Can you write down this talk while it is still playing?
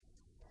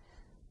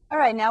All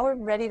right, now we're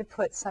ready to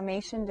put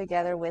summation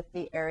together with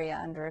the area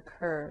under a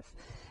curve.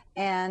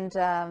 And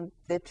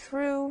the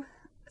true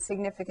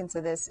significance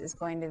of this is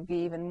going to be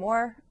even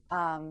more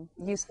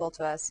useful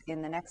to us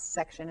in the next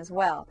section as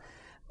well.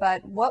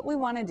 But what we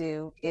want to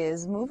do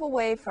is move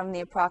away from the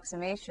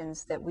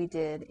approximations that we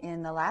did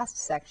in the last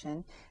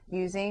section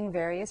using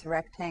various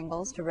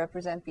rectangles to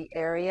represent the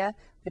area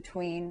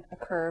between a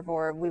curve,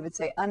 or we would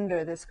say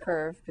under this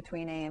curve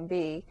between A and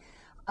B.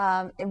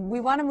 And we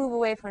want to move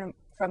away from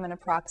an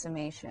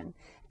approximation.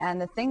 And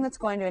the thing that's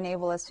going to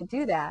enable us to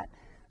do that,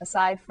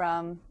 aside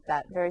from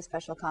that very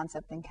special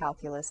concept in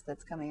calculus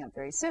that's coming up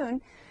very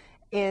soon,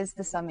 is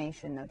the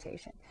summation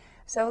notation.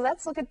 So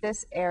let's look at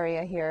this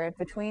area here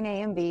between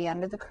A and B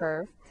under the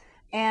curve.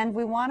 And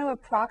we want to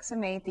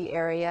approximate the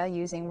area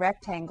using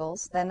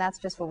rectangles. Then that's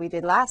just what we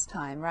did last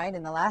time, right,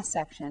 in the last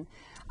section.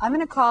 I'm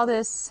going to call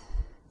this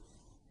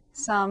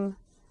some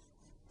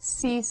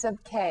C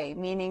sub k,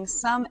 meaning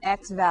some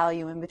x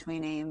value in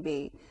between A and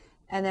B.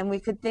 And then we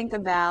could think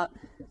about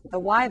the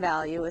y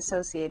value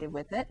associated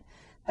with it.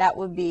 That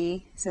would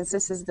be, since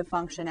this is the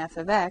function f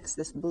of x,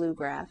 this blue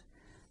graph,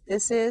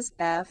 this is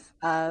f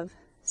of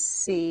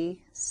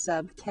c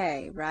sub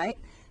k, right?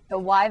 The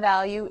y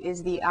value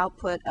is the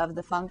output of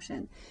the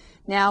function.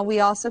 Now we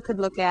also could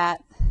look at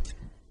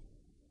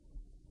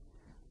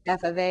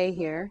f of a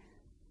here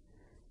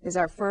is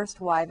our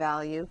first y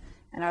value,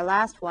 and our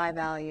last y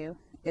value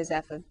is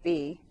f of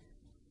b.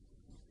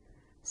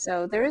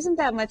 So there isn't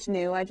that much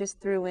new. I just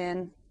threw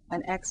in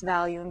an x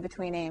value in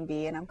between A and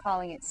B, and I'm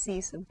calling it C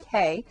sub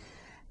k.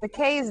 The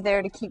k is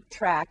there to keep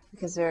track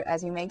because there,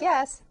 as you may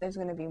guess, there's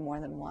going to be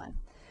more than one.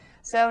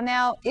 So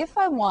now if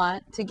I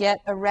want to get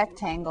a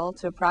rectangle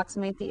to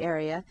approximate the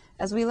area,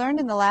 as we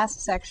learned in the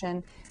last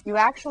section, you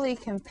actually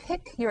can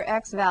pick your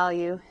x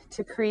value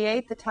to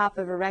create the top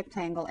of a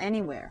rectangle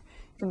anywhere.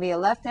 It can be a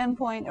left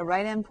endpoint, a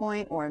right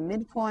endpoint, or a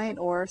midpoint,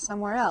 or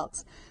somewhere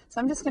else. So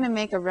I'm just going to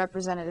make a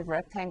representative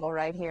rectangle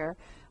right here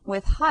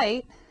with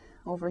height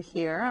over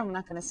here. I'm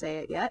not going to say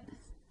it yet.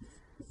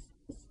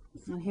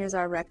 And here's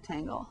our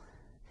rectangle.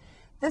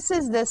 This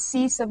is the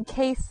C sub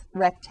kth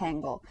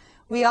rectangle.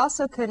 We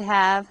also could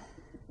have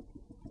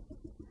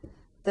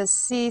the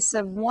C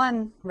sub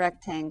 1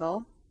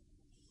 rectangle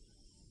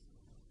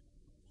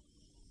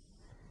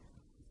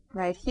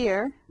right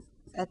here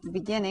at the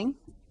beginning.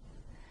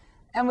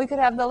 And we could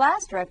have the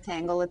last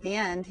rectangle at the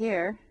end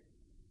here.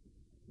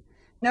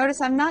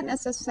 Notice I'm not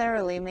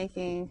necessarily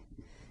making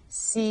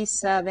C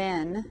sub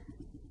n,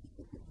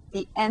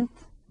 the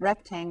nth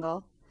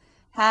rectangle,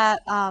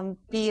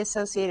 be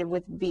associated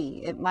with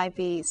B. It might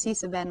be, C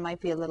sub n might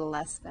be a little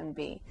less than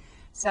B.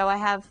 So I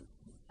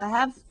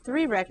have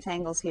three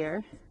rectangles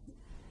here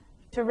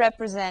to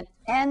represent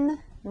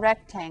n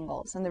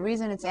rectangles. And the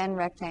reason it's n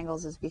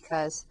rectangles is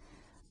because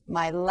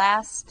my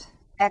last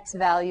x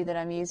value that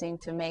I'm using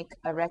to make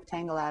a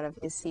rectangle out of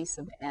is C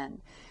sub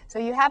n. So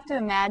you have to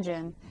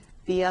imagine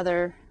the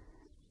other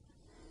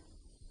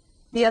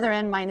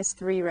n minus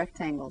 3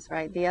 rectangles,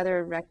 right? The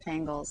other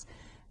rectangles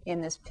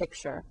in this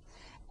picture.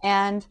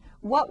 And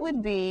what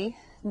would be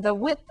the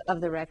width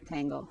of the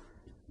rectangle?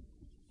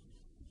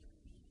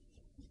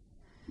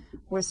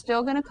 We're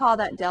still going to call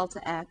that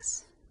delta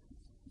x.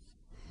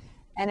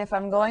 And if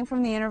I'm going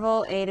from the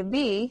interval a to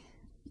b,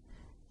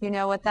 you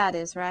know what that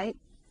is, right?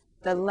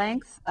 The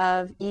length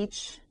of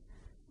each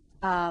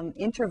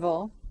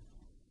interval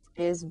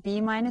is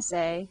b minus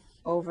a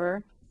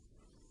over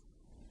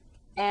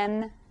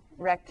n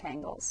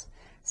rectangles.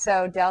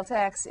 So delta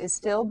x is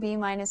still b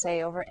minus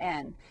a over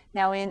n.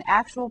 Now in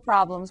actual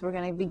problems, we're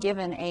going to be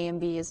given a and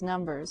b as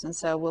numbers, and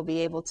so we'll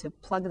be able to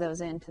plug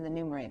those into the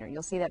numerator.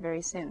 You'll see that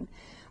very soon.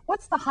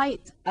 What's the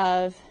height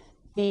of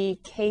the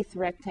kth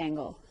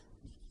rectangle?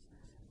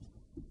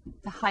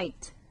 The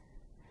height.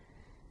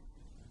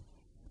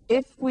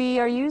 If we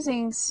are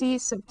using C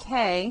sub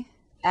k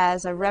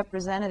as a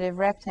representative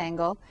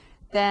rectangle,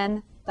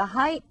 then the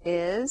height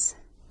is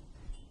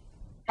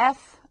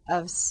f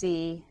of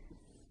c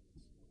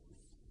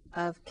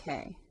of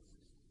k.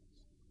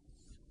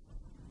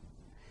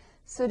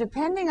 So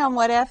depending on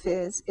what f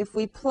is, if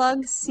we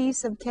plug c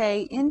sub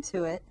k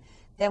into it,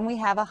 then we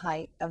have a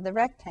height of the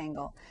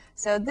rectangle.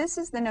 So this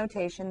is the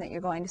notation that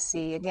you're going to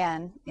see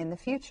again in the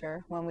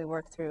future when we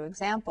work through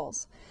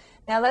examples.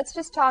 Now let's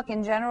just talk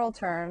in general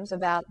terms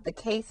about the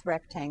kth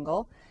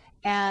rectangle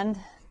and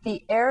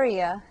the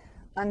area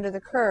under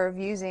the curve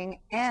using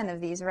n of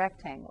these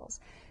rectangles.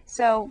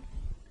 So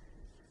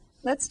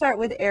let's start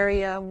with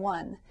area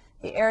 1,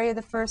 the area of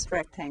the first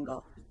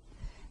rectangle.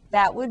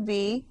 That would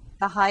be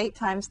the height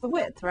times the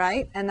width,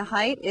 right? And the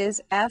height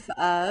is f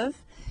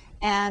of,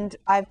 and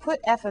I've put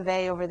f of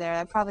a over there.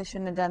 I probably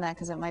shouldn't have done that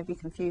because it might be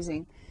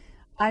confusing.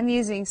 I'm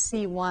using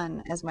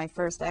c1 as my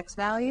first x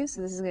value,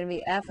 so this is going to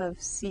be f of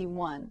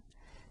c1.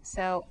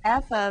 So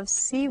f of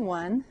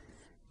c1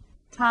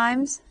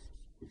 times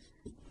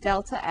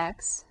delta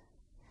x,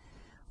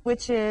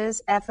 which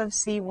is f of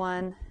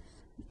c1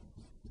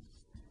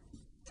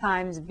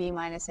 times b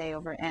minus a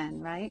over n,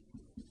 right?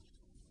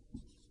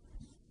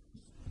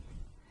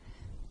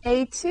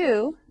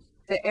 A2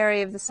 the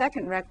area of the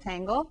second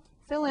rectangle,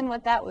 fill in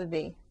what that would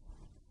be.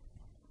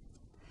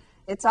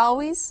 It's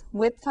always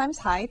width times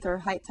height, or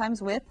height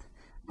times width,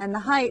 and the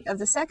height of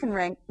the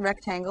second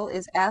rectangle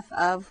is f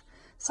of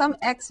some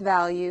x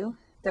value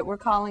that we're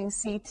calling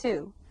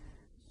C2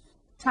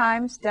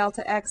 times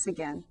delta x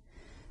again.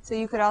 So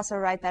you could also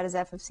write that as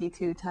f of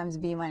C2 times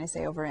b minus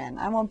a over n.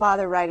 I won't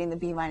bother writing the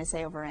b minus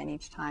a over n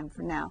each time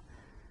for now.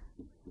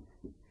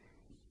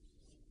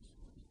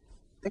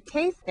 The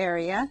kth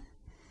area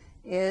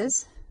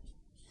is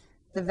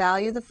the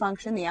value of the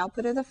function, the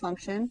output of the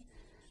function,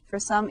 for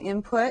some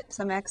input,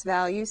 some x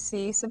value,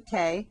 c sub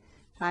k,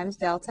 times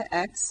delta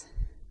x.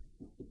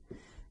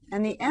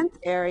 And the nth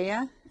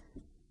area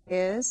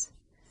is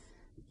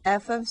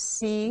f of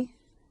c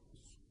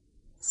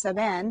sub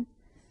n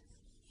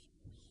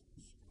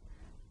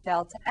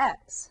delta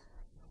x.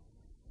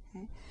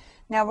 Okay.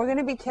 Now we're going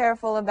to be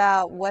careful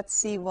about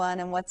what's C1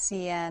 and what's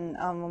Cn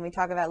when we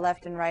talk about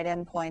left and right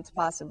endpoints,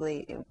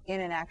 possibly in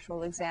an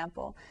actual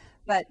example.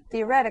 But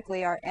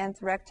theoretically, our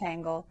nth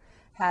rectangle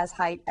has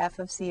height f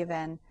of c of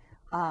n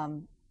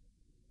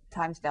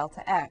times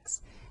delta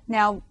x.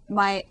 Now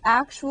my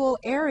actual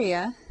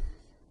area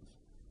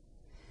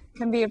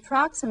can be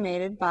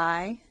approximated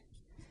by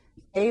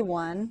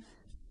a1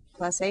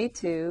 plus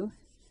a2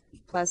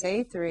 plus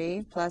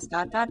a3 plus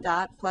dot dot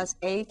dot plus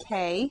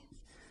ak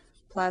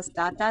plus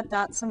dot dot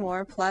dot some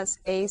more plus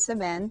a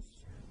sub n.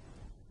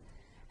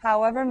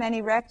 However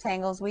many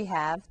rectangles we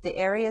have, the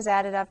areas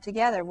added up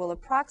together will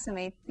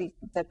approximate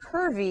the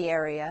curvy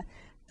area,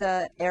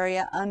 the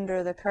area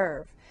under the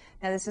curve.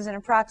 Now this is an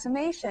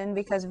approximation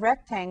because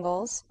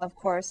rectangles, of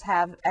course,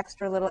 have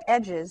extra little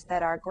edges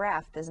that our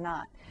graph does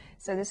not.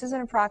 So this is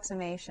an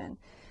approximation.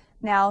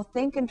 Now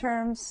think in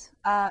terms,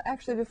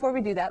 actually before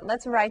we do that,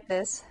 let's write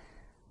this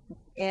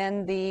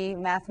in the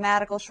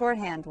mathematical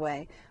shorthand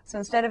way. So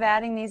instead of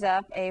adding these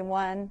up,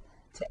 a1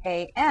 to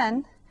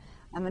an,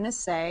 I'm going to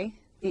say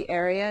the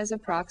area is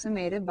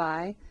approximated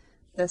by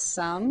the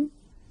sum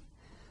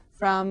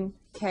from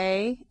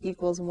k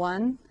equals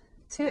 1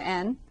 to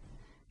n.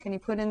 Can you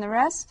put in the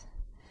rest?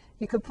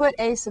 You could put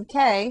a sub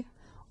k,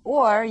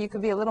 or you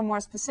could be a little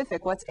more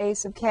specific. What's a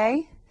sub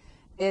k?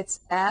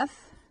 It's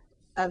f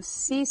of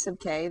c sub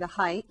k, the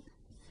height,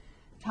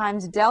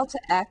 times delta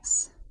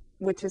x,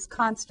 which is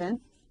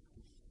constant.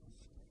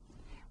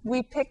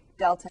 We picked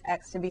delta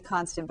x to be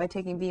constant by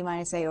taking b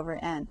minus a over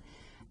n.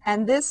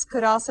 And this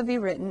could also be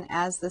written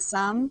as the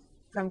sum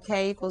from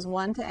k equals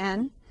 1 to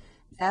n,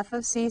 f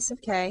of c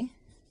sub k,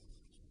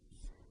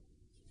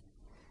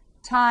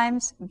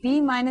 times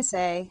b minus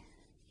a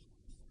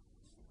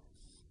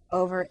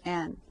over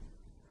n.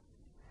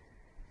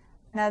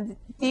 Now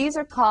these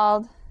are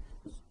called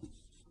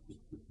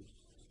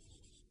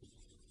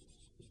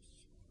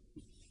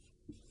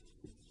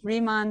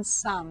Riemann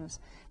sums,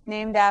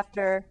 named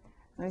after,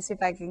 let me see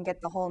if I can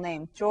get the whole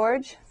name,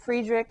 George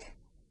Friedrich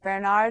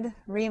Bernhard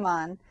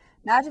Riemann,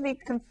 not to be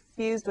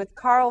confused with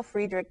Carl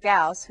Friedrich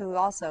Gauss, who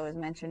also is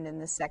mentioned in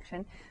this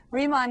section.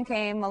 Riemann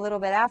came a little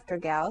bit after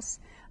Gauss.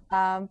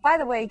 By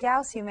the way,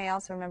 Gauss, you may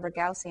also remember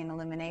Gaussian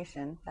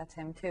elimination. That's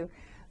him too.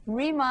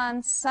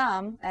 Riemann's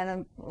sum,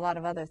 and a lot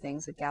of other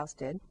things that Gauss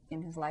did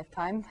in his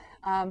lifetime,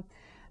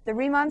 the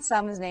Riemann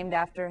sum is named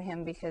after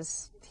him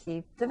because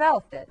he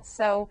developed it.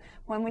 So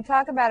when we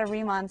talk about a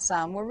Riemann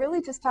sum, we're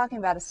really just talking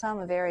about a sum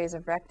of areas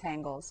of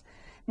rectangles.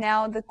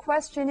 Now the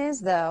question is,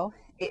 though,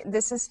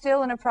 this is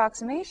still an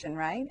approximation,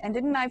 right? And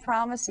didn't I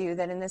promise you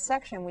that in this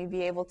section we'd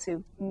be able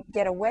to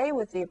get away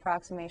with the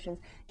approximations,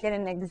 get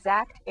an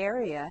exact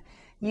area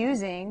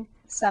using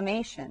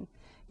summation,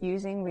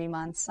 using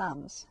Riemann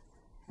sums?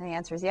 And the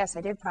answer is yes,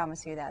 I did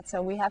promise you that.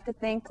 So we have to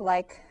think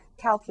like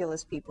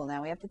calculus people now.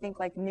 We have to think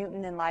like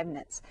Newton and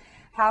Leibniz.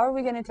 How are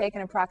we going to take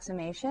an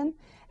approximation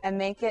and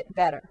make it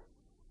better?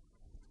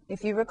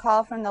 If you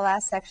recall from the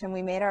last section,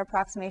 we made our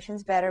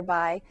approximations better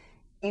by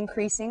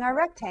increasing our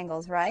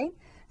rectangles, right?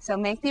 So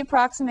make the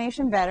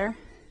approximation better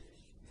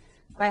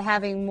by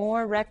having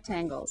more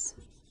rectangles.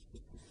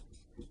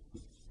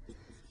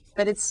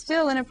 But it's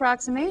still an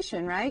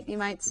approximation, right? You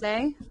might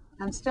say,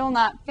 I'm still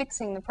not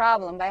fixing the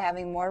problem by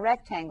having more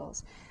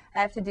rectangles. I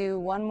have to do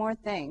one more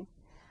thing.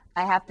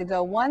 I have to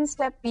go one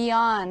step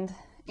beyond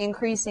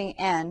increasing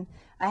n.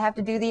 I have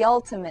to do the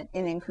ultimate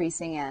in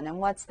increasing n. And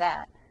what's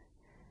that?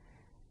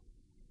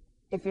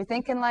 If you're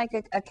thinking like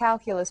a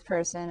calculus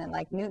person and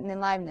like Newton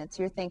and Leibniz,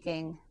 you're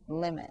thinking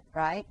limit,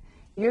 right?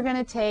 You're going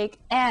to take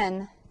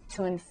n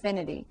to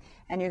infinity.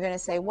 And you're going to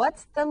say,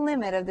 what's the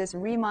limit of this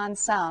Riemann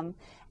sum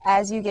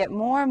as you get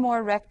more and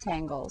more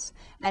rectangles?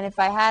 And if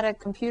I had a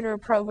computer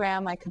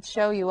program, I could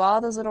show you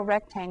all those little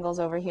rectangles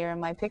over here in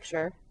my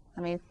picture.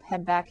 Let me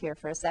head back here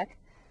for a sec.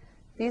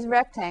 These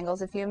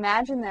rectangles, if you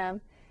imagine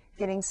them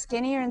getting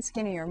skinnier and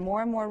skinnier,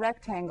 more and more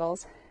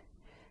rectangles,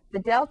 the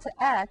delta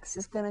x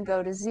is going to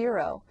go to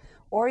 0.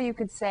 Or you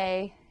could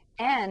say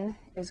n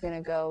is going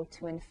to go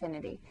to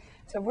infinity.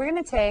 So we're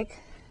going to take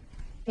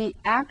the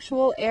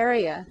actual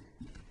area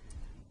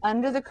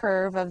under the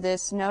curve of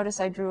this.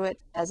 Notice I drew it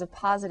as a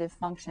positive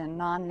function,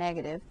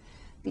 non-negative.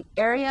 The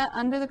area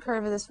under the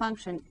curve of this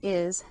function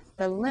is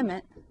the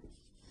limit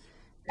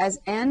as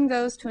n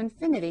goes to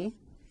infinity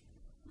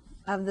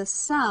of the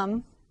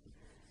sum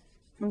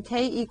from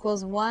k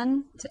equals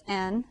 1 to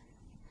n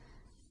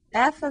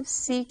f of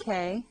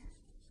ck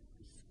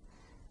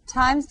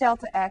times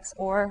delta x,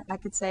 or I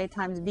could say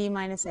times b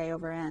minus a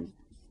over n.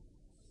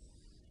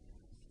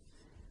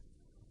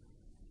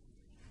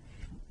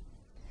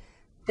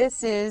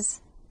 This is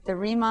the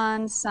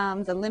Riemann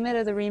sum, the limit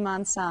of the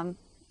Riemann sum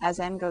as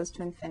n goes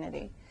to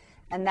infinity.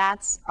 And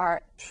that's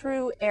our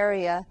true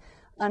area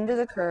under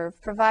the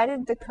curve,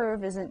 provided the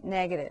curve isn't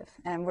negative.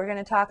 And we're going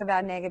to talk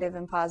about negative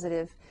and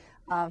positive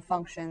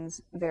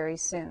functions very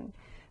soon.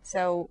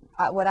 So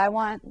what I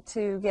want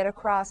to get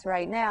across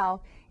right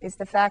now is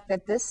the fact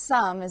that this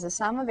sum is a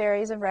sum of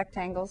areas of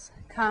rectangles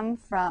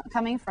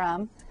coming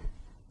from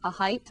a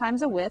height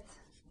times a width,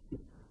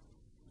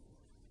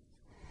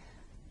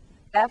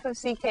 f of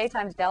ck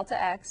times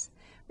delta x.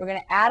 We're going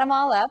to add them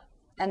all up,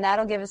 and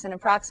that'll give us an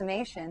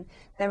approximation.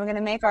 Then we're going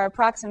to make our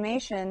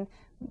approximation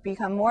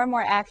become more and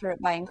more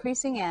accurate by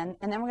increasing n,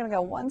 and then we're going to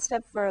go one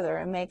step further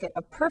and make it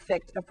a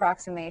perfect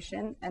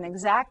approximation, an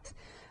exact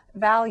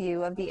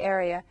value of the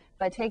area,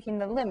 by taking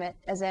the limit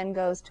as n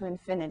goes to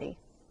infinity.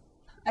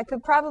 I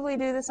could probably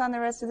do this on the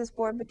rest of this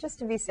board, but just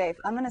to be safe,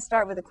 I'm going to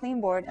start with a clean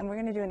board, and we're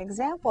going to do an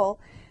example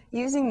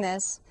using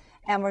this,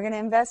 and we're going to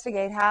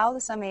investigate how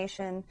the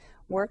summation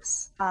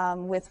works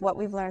with what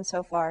we've learned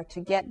so far to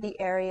get the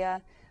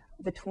area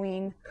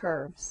between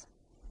curves.